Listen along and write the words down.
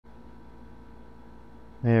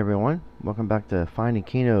Hey everyone, welcome back to Finding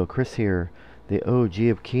Keno. Chris here, the OG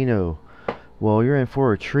of Keno. Well, you're in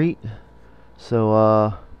for a treat. So,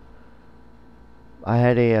 I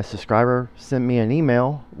had a subscriber send me an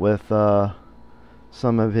email with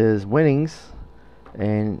some of his winnings,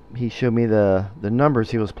 and he showed me the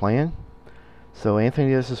numbers he was playing. So,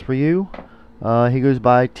 Anthony, this is for you. He goes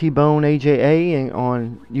by Tbone AJA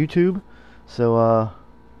on YouTube. So,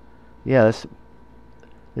 yeah, let's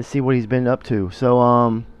see what he's been up to.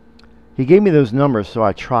 So, he gave me those numbers, so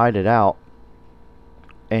I tried it out,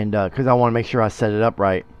 and because I want to make sure I set it up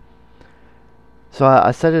right. So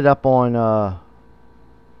I set it up on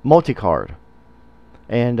multi-card,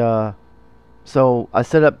 and so I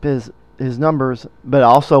set up his numbers, but I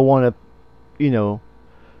also want to,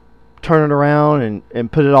 turn it around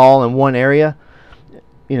and put it all in one area,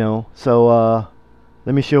 So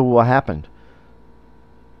let me show you what happened.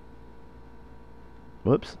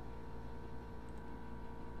 Whoops.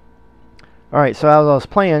 Alright, so as I was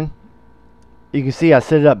playing, you can see I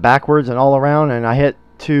set it up backwards and all around, and I hit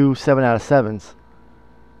 2 7 out of 7s,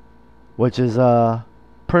 which is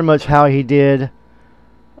pretty much how he did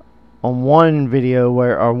on one video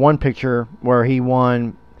or one picture where he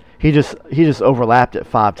won. He just overlapped it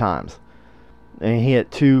 5 times, and he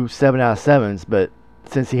hit 2 7 out of 7s. But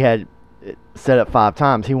since he had it set up 5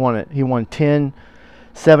 times, he won 10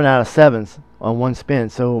 7 out of 7s on one spin.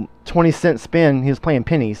 So 20-cent spin. He was playing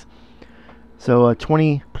pennies. So a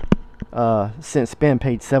 20-cent spin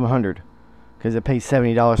paid 700, because it pays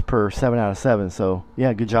 $70 per 7 out of 7. So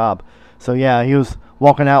yeah, good job. So yeah, he was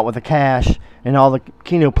walking out with the cash, and all the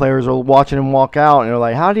Keno players are watching him walk out, and they're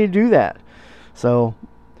like, "How do you do that?" So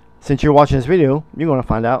since you're watching this video, you're going to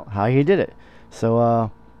find out how he did it.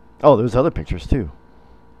 So oh, there's other pictures too.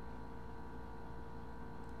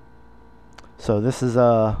 So this is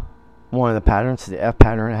one of the patterns, the F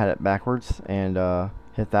pattern. I had it backwards and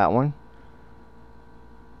hit that one.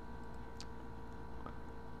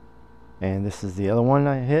 And this is the other one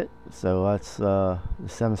I hit, so that's the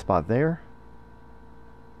 7th spot there.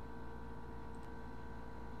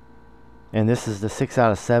 And this is the 6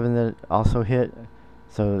 out of 7 that also hit.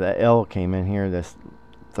 So the L came in here, this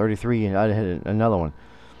 33, and I hit another one.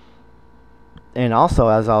 And also,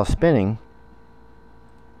 as I was spinning,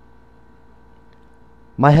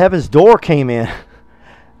 my Heaven's Door came in.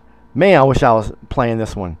 Man, I wish I was playing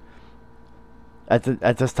this one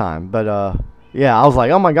at this time, but yeah, I was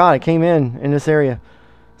like, oh my god, it came in this area.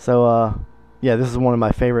 So yeah, this is one of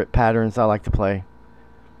my favorite patterns I like to play.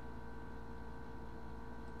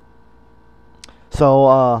 So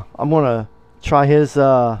I'm gonna try his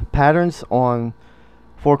patterns on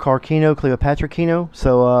 4-card Keno, Cleopatra Keno.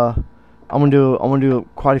 So I'm gonna do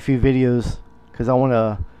quite a few videos, because I want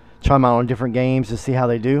to try them out on different games to see how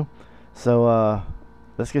they do. So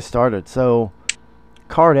let's get started. So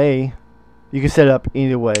card A, you can set it up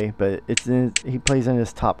either way, but he plays in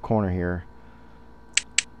this top corner here.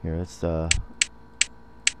 Here, let's do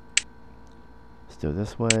it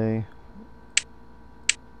this way.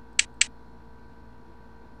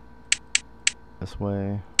 This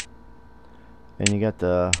way. And you got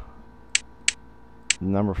the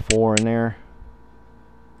number 4 in there.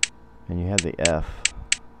 And you have the F.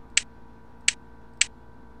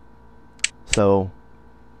 So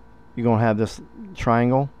you're gonna have this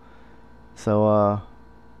triangle. So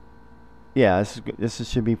yeah, this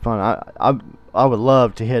should be fun. I would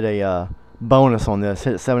love to hit a bonus on this.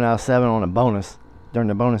 Hit 7 out of 7 on a bonus during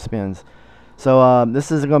the bonus spins. So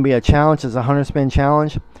this is going to be a challenge. It's a 100 spin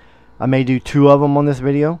challenge. I may do 2 of them on this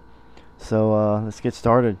video. So let's get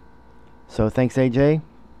started. So thanks, AJ.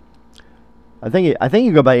 I think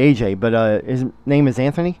you go by AJ, but his name is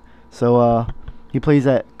Anthony. So he plays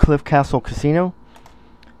at Cliff Castle Casino.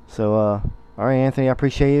 So all right, Anthony, I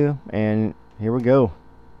appreciate you, and here we go.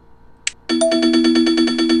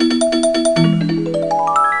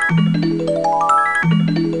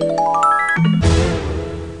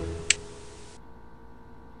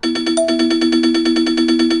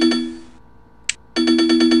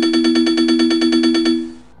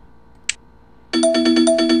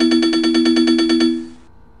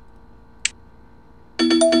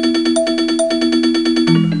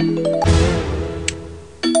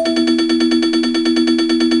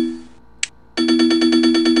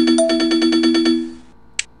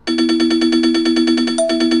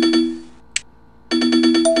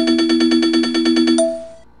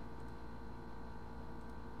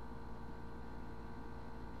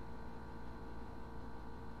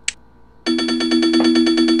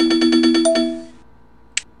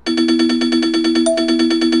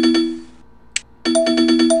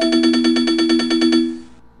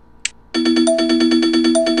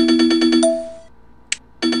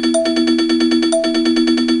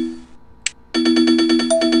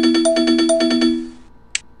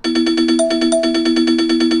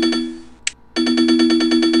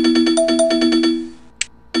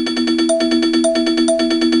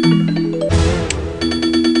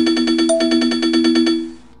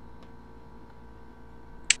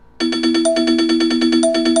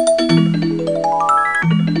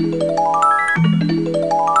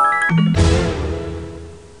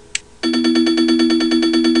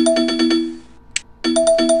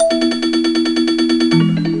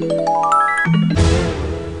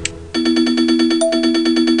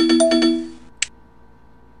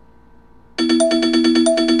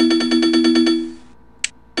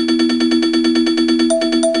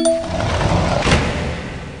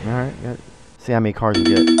 See how many cars we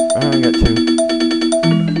get. I got 2.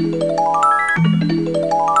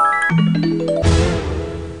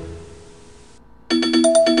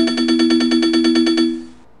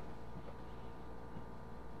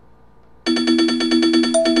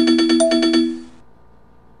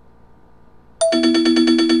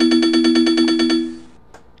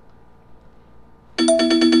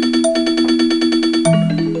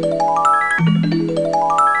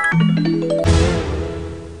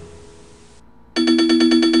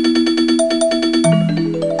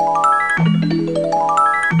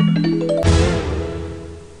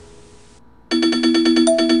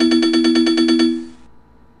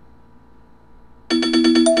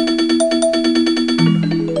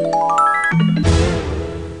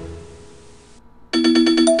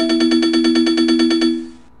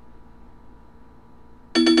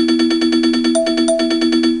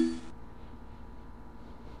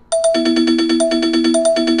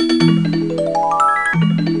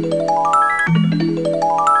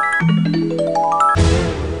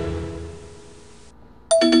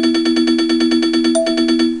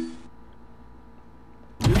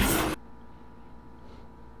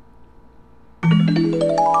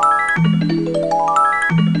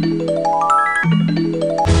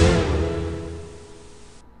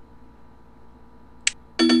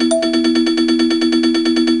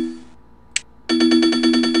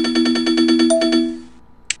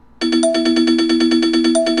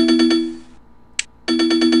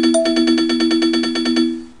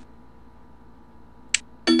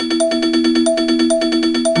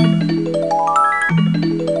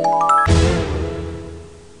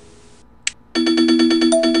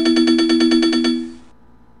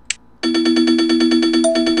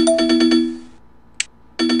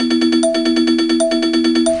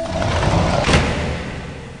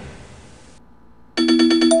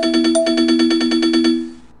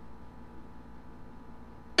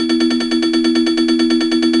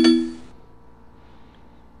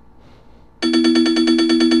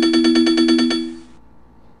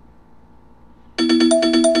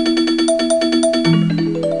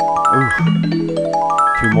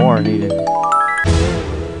 Needed.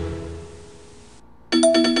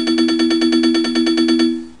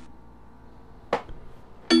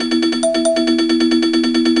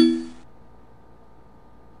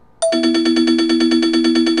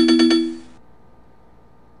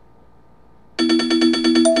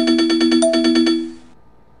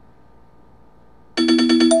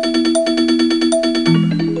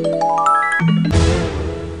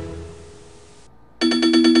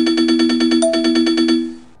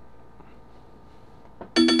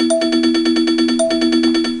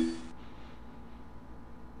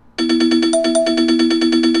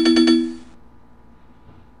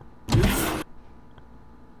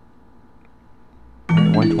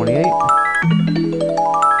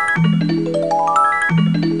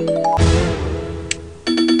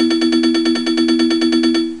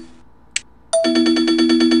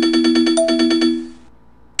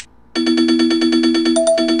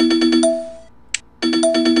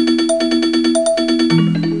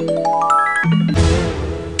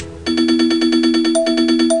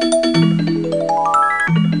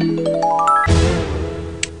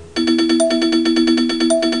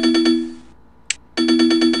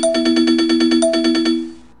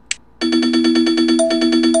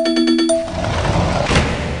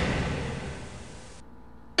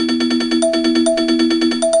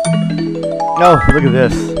 Oh, look at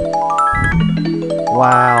this.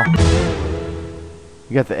 Wow.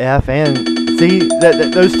 You got the F and see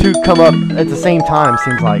that those two come up at the same time,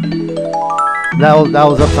 seems like. That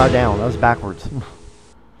was upside down. That was backwards.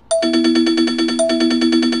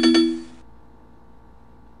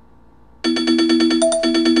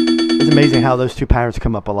 It's amazing how those two patterns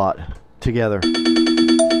come up a lot together.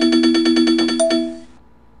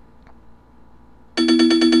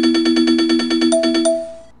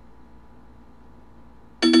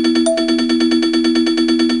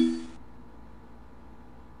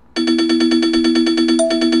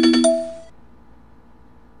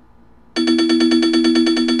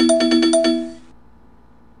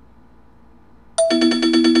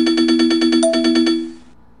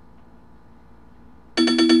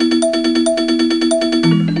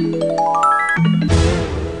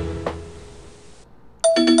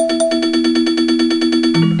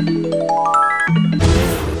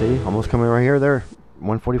 Coming right here, there,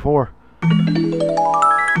 144.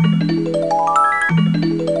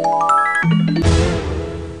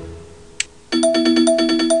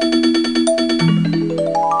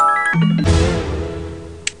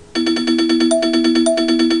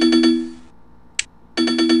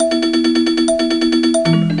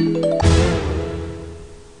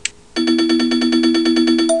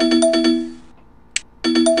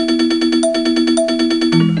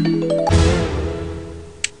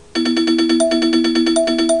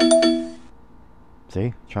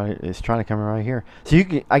 See, it's trying to come right here. So you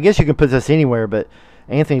can, I guess you can put this anywhere, but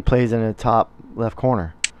Anthony plays in the top left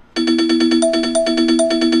corner.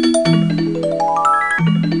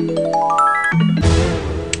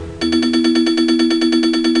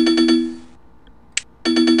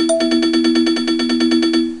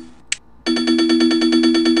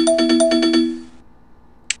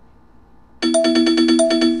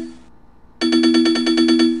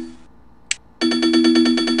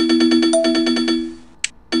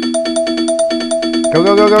 Go,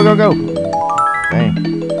 go, go, go, go, go. Dang.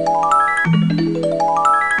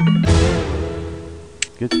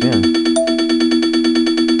 Good spin.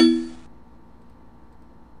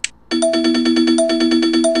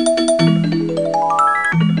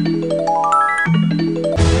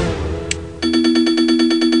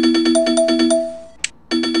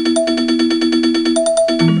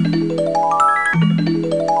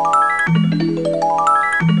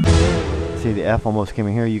 See, the F almost came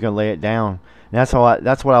in here. You can lay it down. And that's how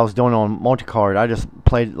that's what I was doing on multi-card. I just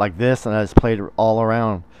played like this, and I just played all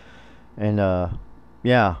around. And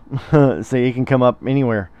yeah, so you can come up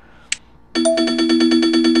anywhere.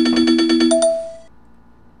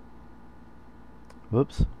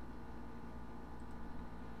 Whoops.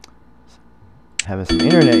 Having some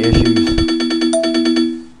internet issues.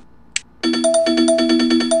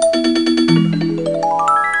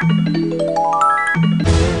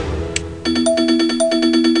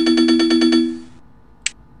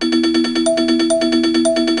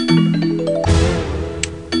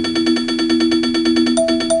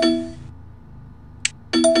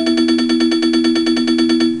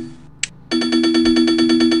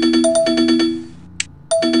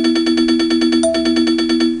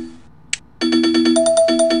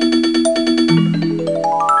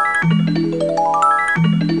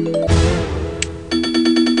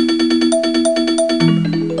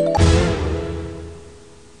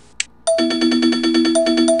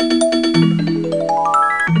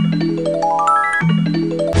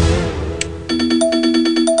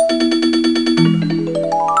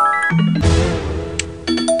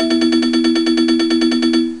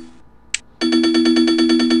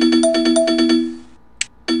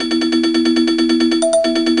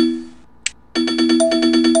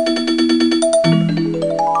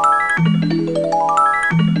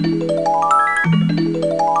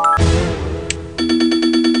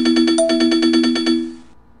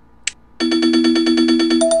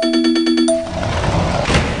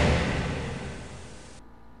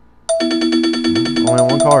 Only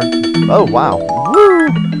one card. Oh, wow. Woo!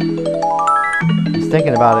 I was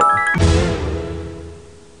thinking about it.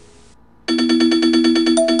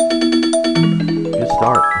 Good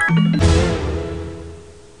start.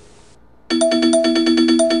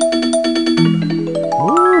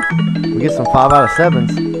 Woo! We get some 5 out of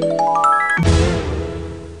 7s.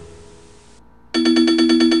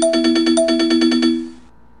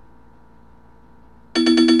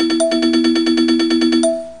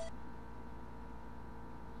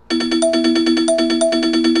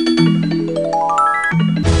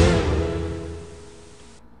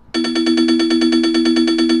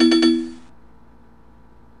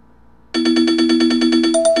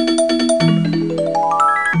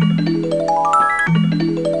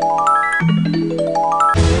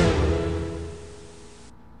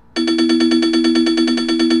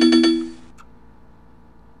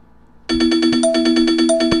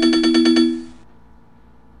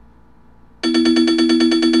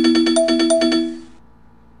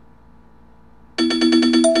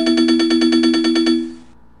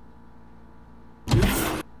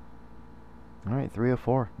 Alright, 3 of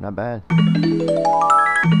 4. Not bad.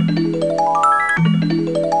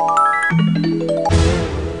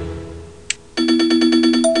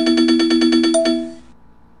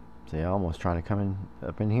 See, I almost trying to come in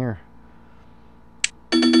up in here.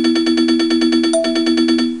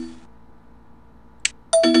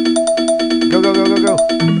 Go, go, go, go, go.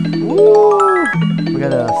 Woo! We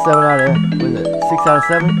got a 7 out of, what is it, 6 out of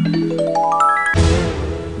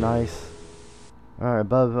 7. Nice. Alright,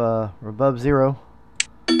 we're above 0.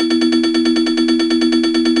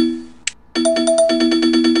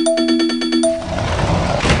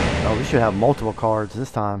 Oh, we should have multiple cards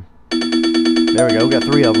this time. There we go, we got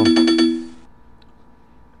 3 of them.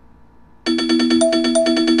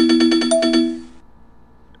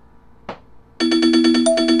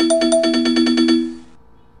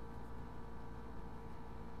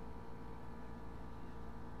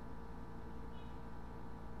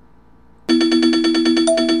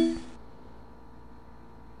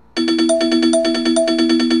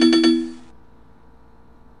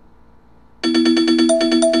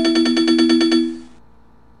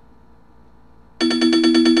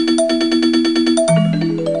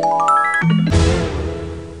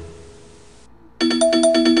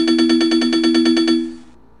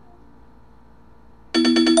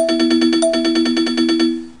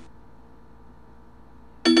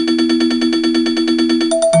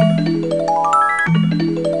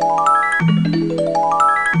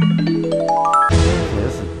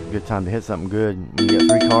 time to hit something good. You get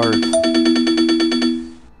 3 cards.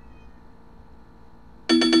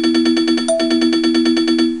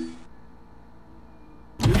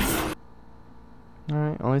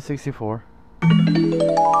 Alright, only 64.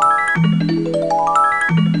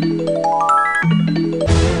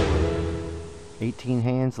 18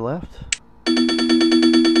 hands left.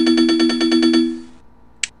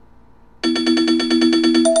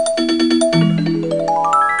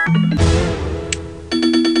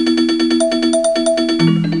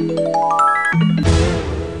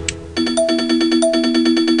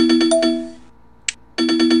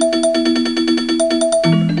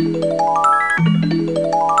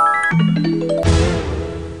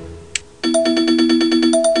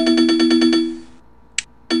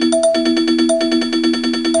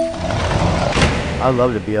 I'd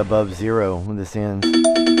love to be above 0 when this ends.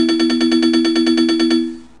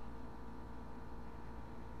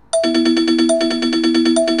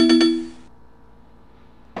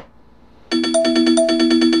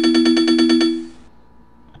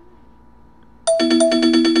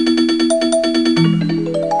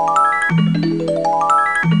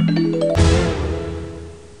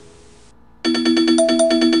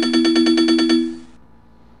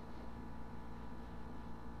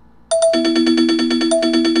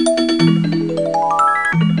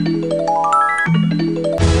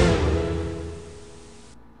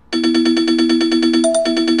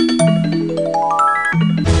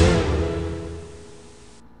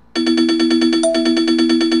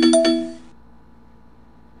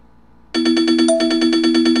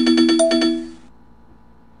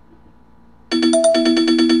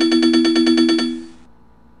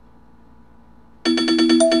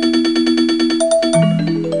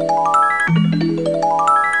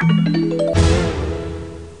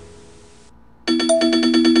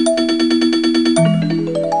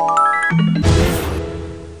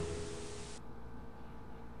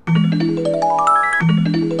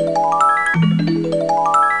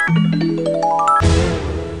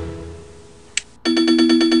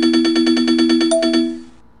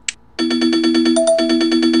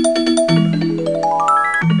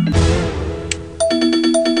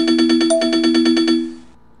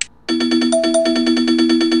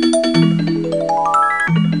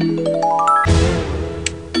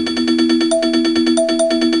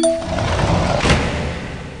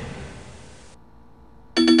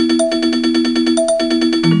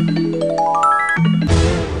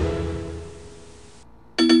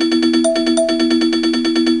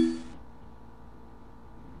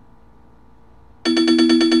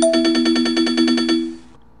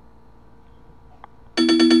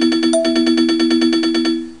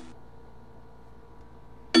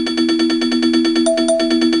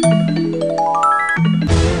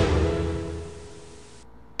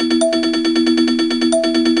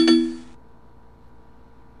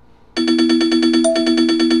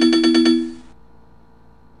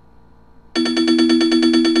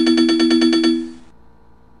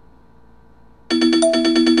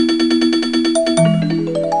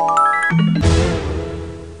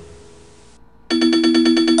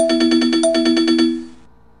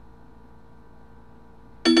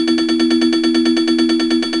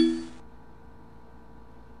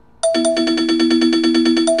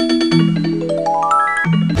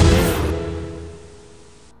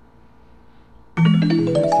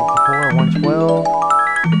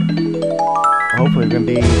 Hopefully we're going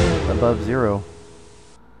to be above 0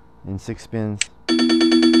 in 6 spins. There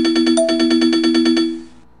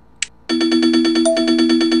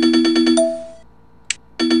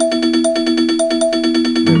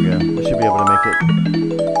we go. We should be able to make it.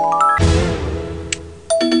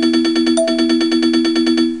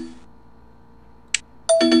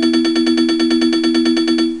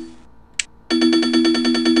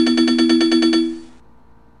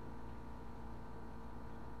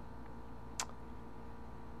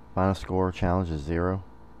 Final score challenge is 0.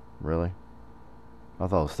 Really? I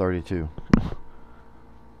thought it was 32.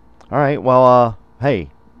 Alright, well, hey,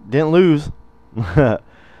 didn't lose. But,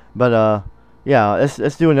 yeah,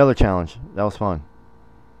 let's do another challenge. That was fun.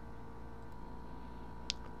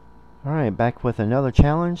 Alright, back with another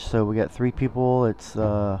challenge. So we got 3 people. It's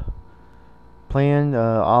planned.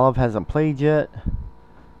 Olive hasn't played yet.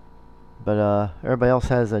 But everybody else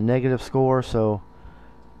has a negative score, so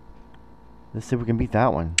let's see if we can beat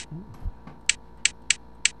that one.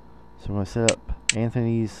 So I'm going to set up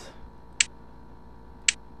Anthony's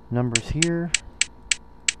numbers here.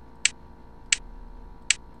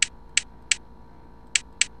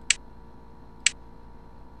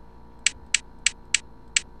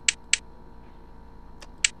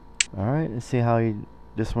 Alright, let's see how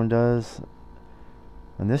this one does.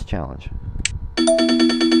 in this challenge.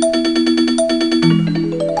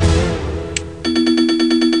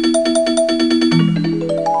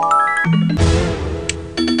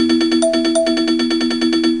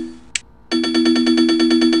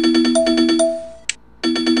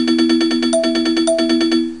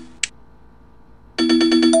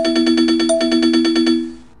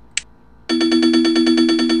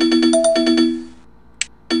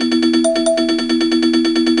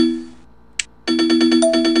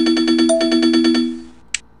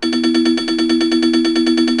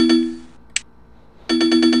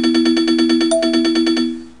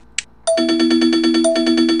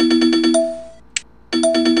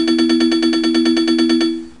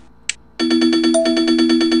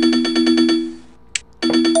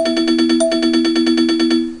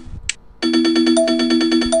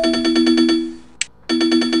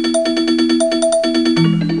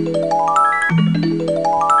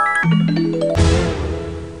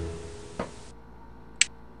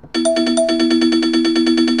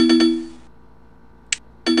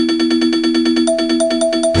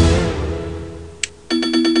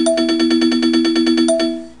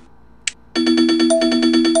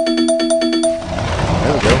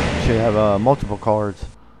 Multiple cards.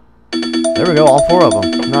 There we go, all 4 of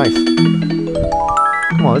them. Nice.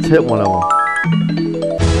 Come on, let's hit one of them.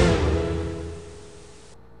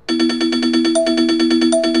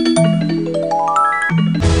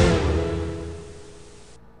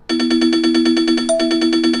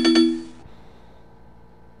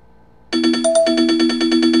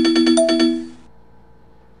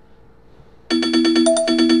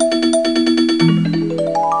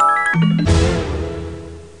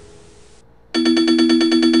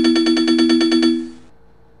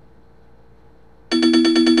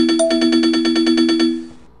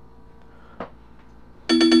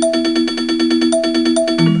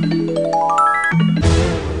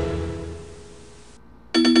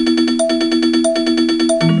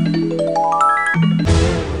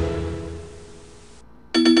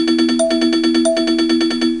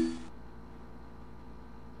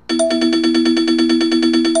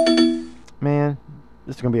 Man,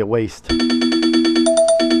 this is going to be a waste.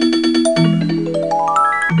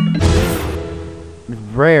 It's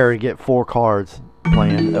rare to get 4 cards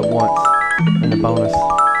playing at once in the bonus.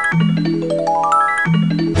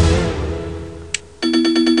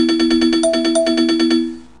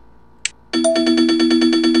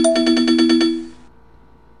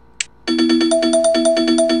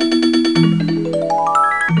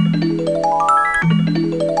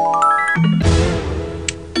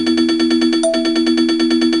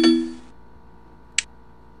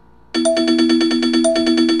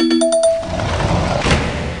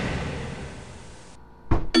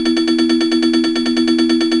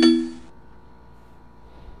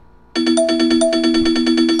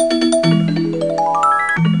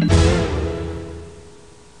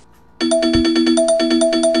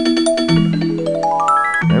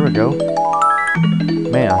 Go.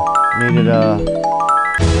 Man, I needed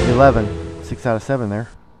 11. 6 out of 7 there.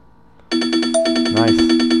 Nice.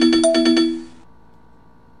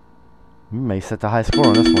 We may set the high score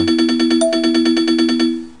on this one.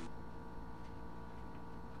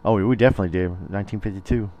 Oh, we definitely did.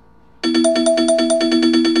 1952.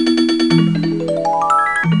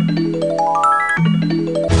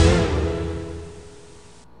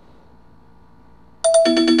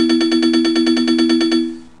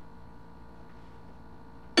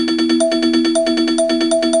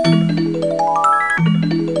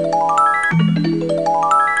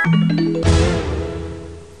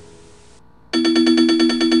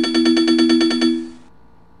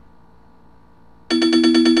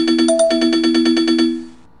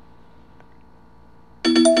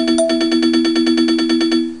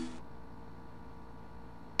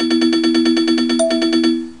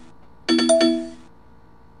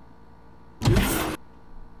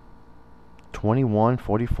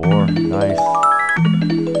 $21.44. Nice.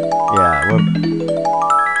 Yeah,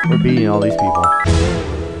 we're beating all these people.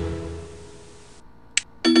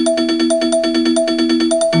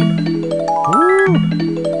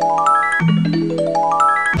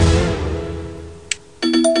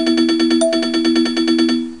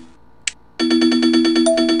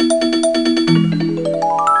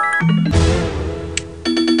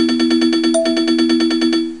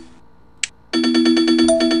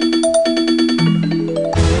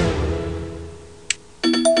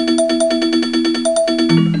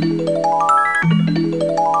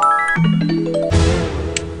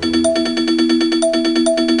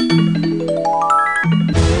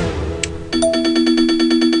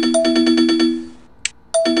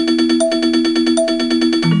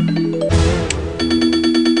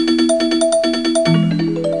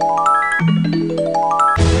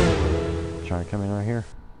 trying to come in right here.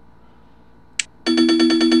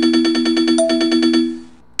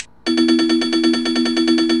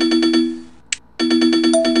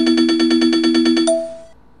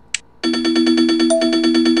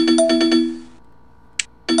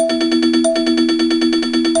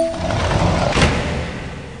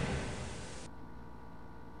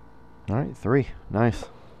 All right, 3. Nice.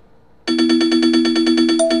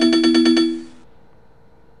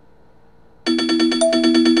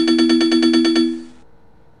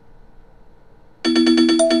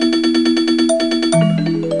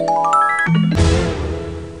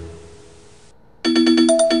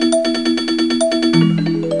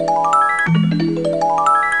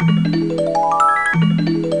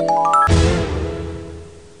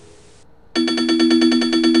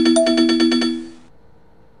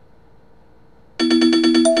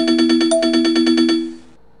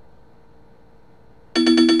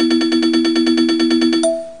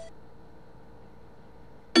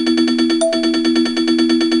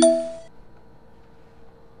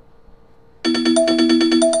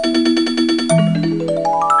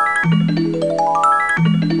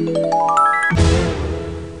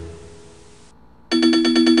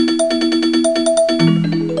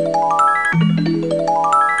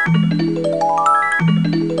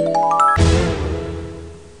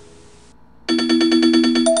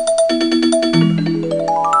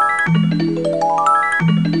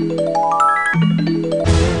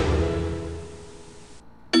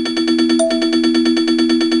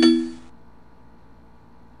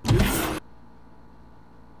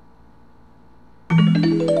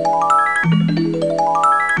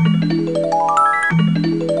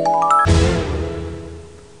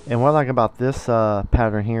 And what I like about this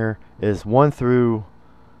pattern here is 1 through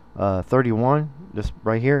 31, this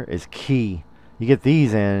right here, is key. You get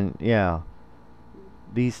these in, yeah.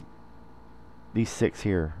 These 6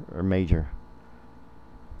 here are major.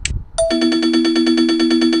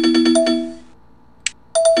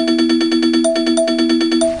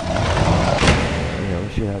 Yeah, we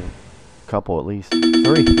should have a couple at least.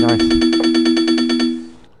 3, nice.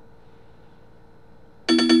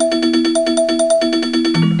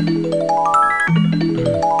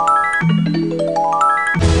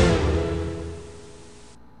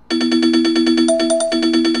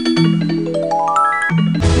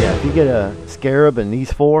 You get a scarab and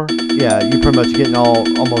these 4, yeah, you're pretty much getting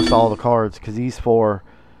almost all the cards, because these 4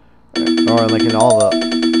 are like in all the,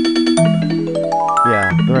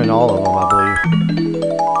 yeah, they're in all of them, I believe.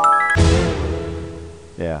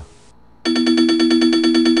 Yeah.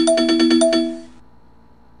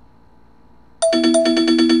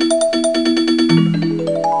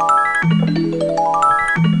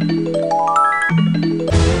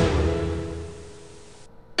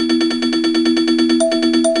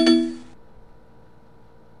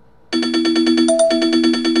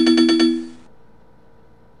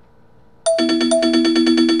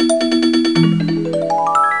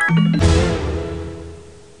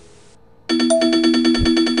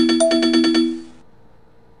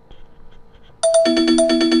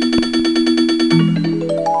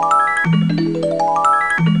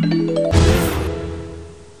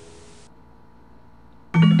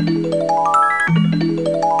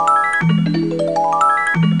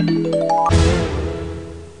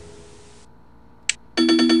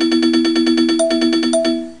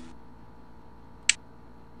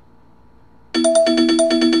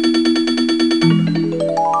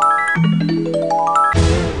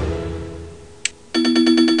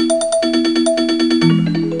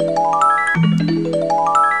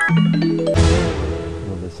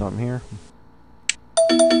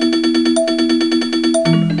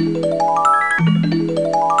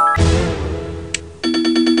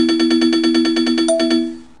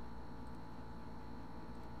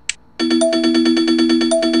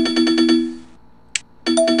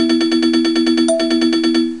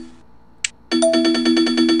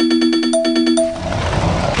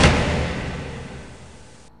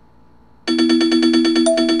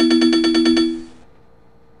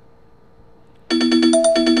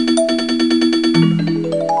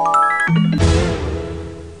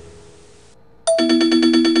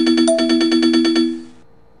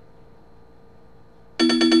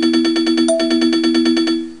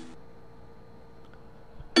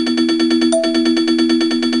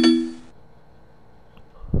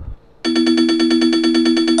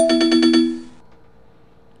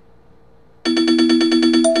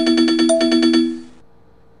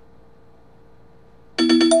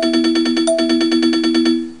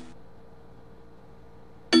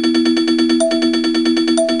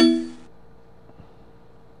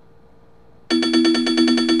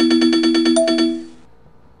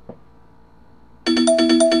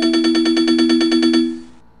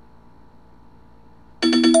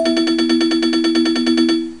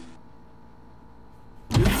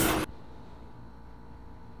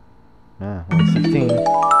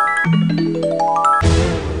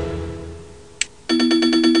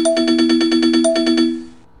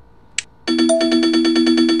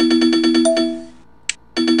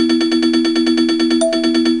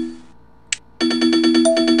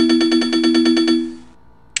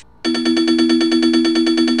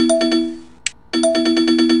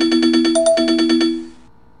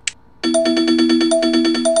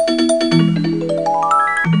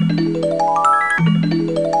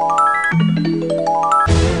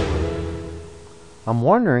 I'm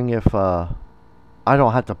wondering if I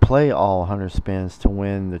don't have to play all 100 spins to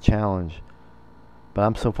win the challenge. But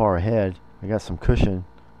I'm so far ahead. I got some cushion.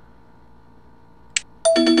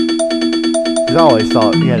 'Cause I always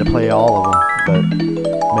thought you had to play all of them, but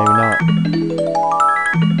maybe not.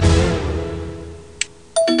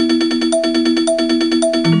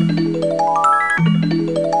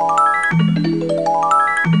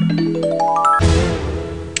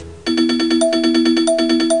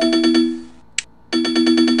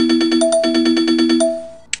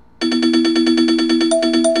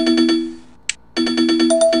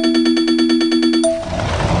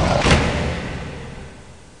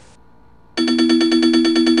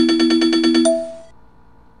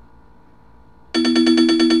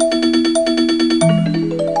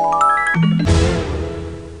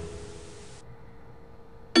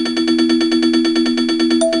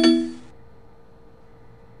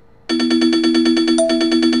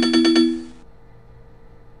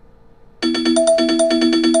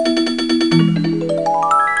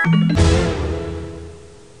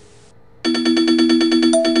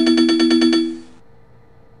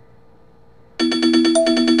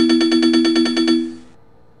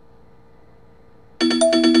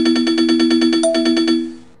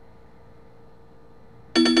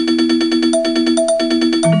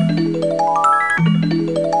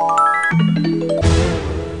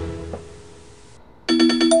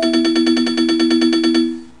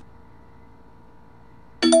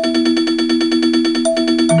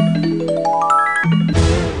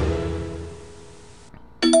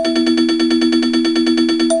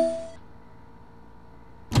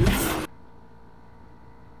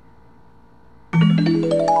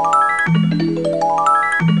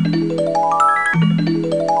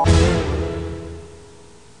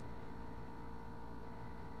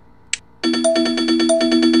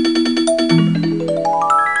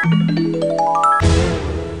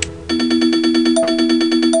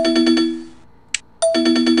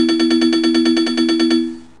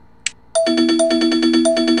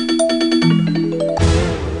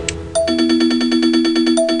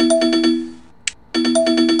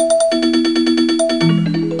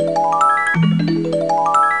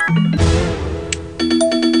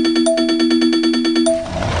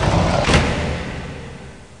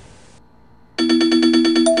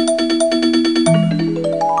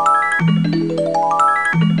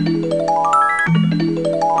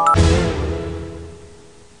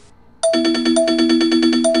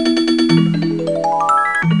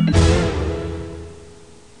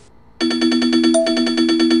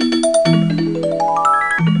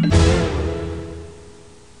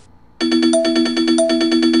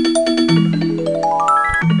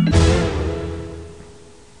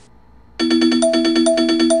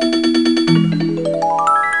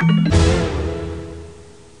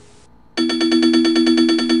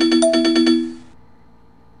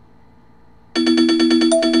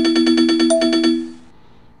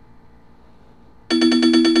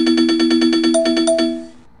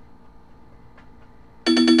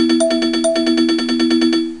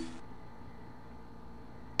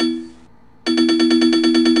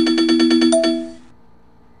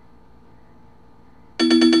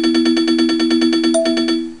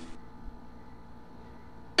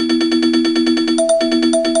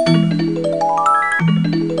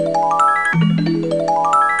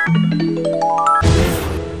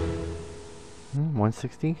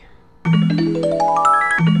 $160.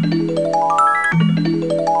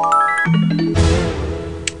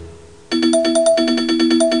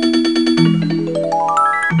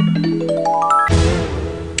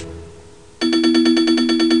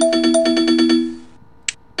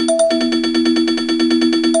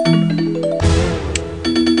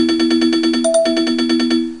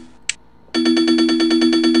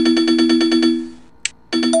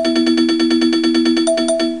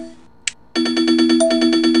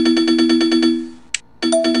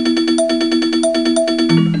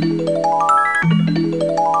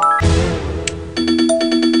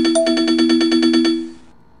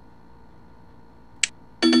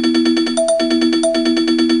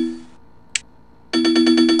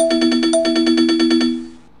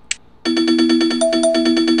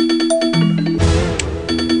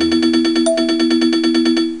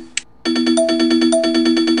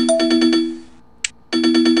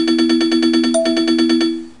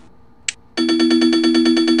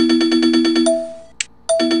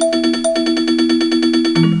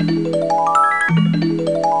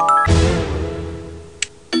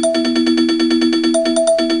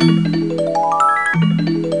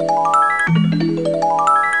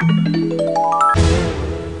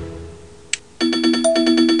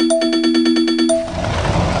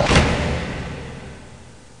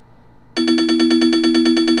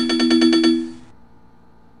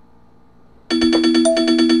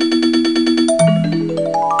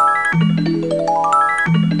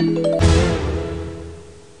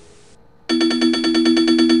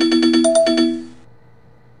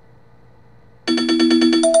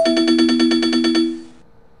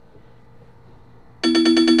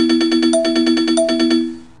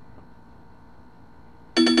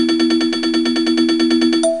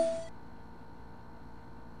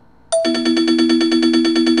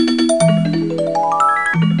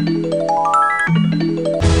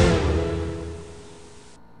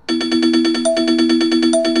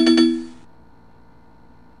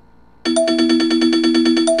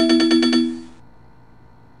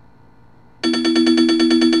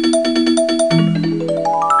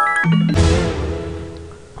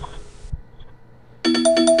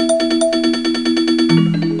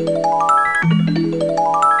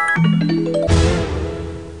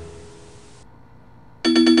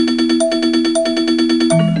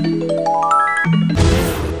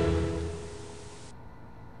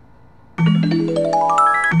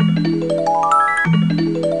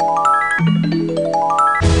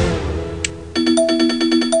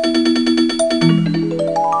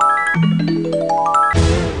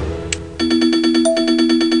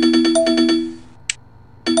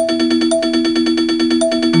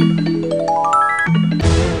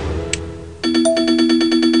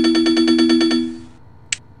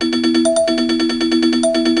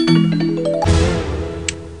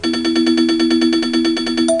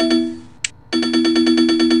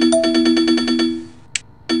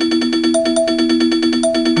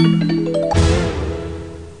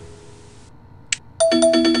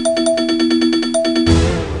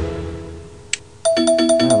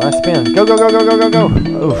 go, go, go, go, go, go.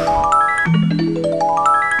 Oof.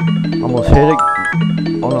 Almost hit it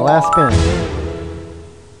on the last spin.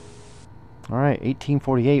 Alright,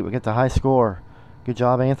 1848. We get the high score. Good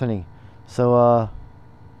job, Anthony. So,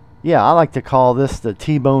 yeah, I like to call this the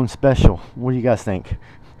Tbone special. What do you guys think?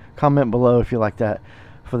 Comment below if you like that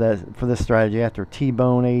for this strategy after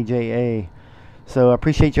Tbone AJA. So I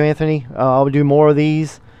appreciate you, Anthony. I'll do more of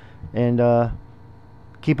these, and I'll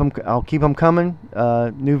keep them coming.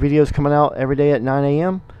 New videos coming out every day at 9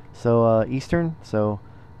 a.m. So Eastern. So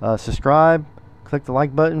subscribe, click the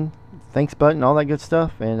like button, thanks button, all that good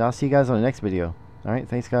stuff, and I'll see you guys on the next video. All right,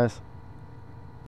 thanks guys.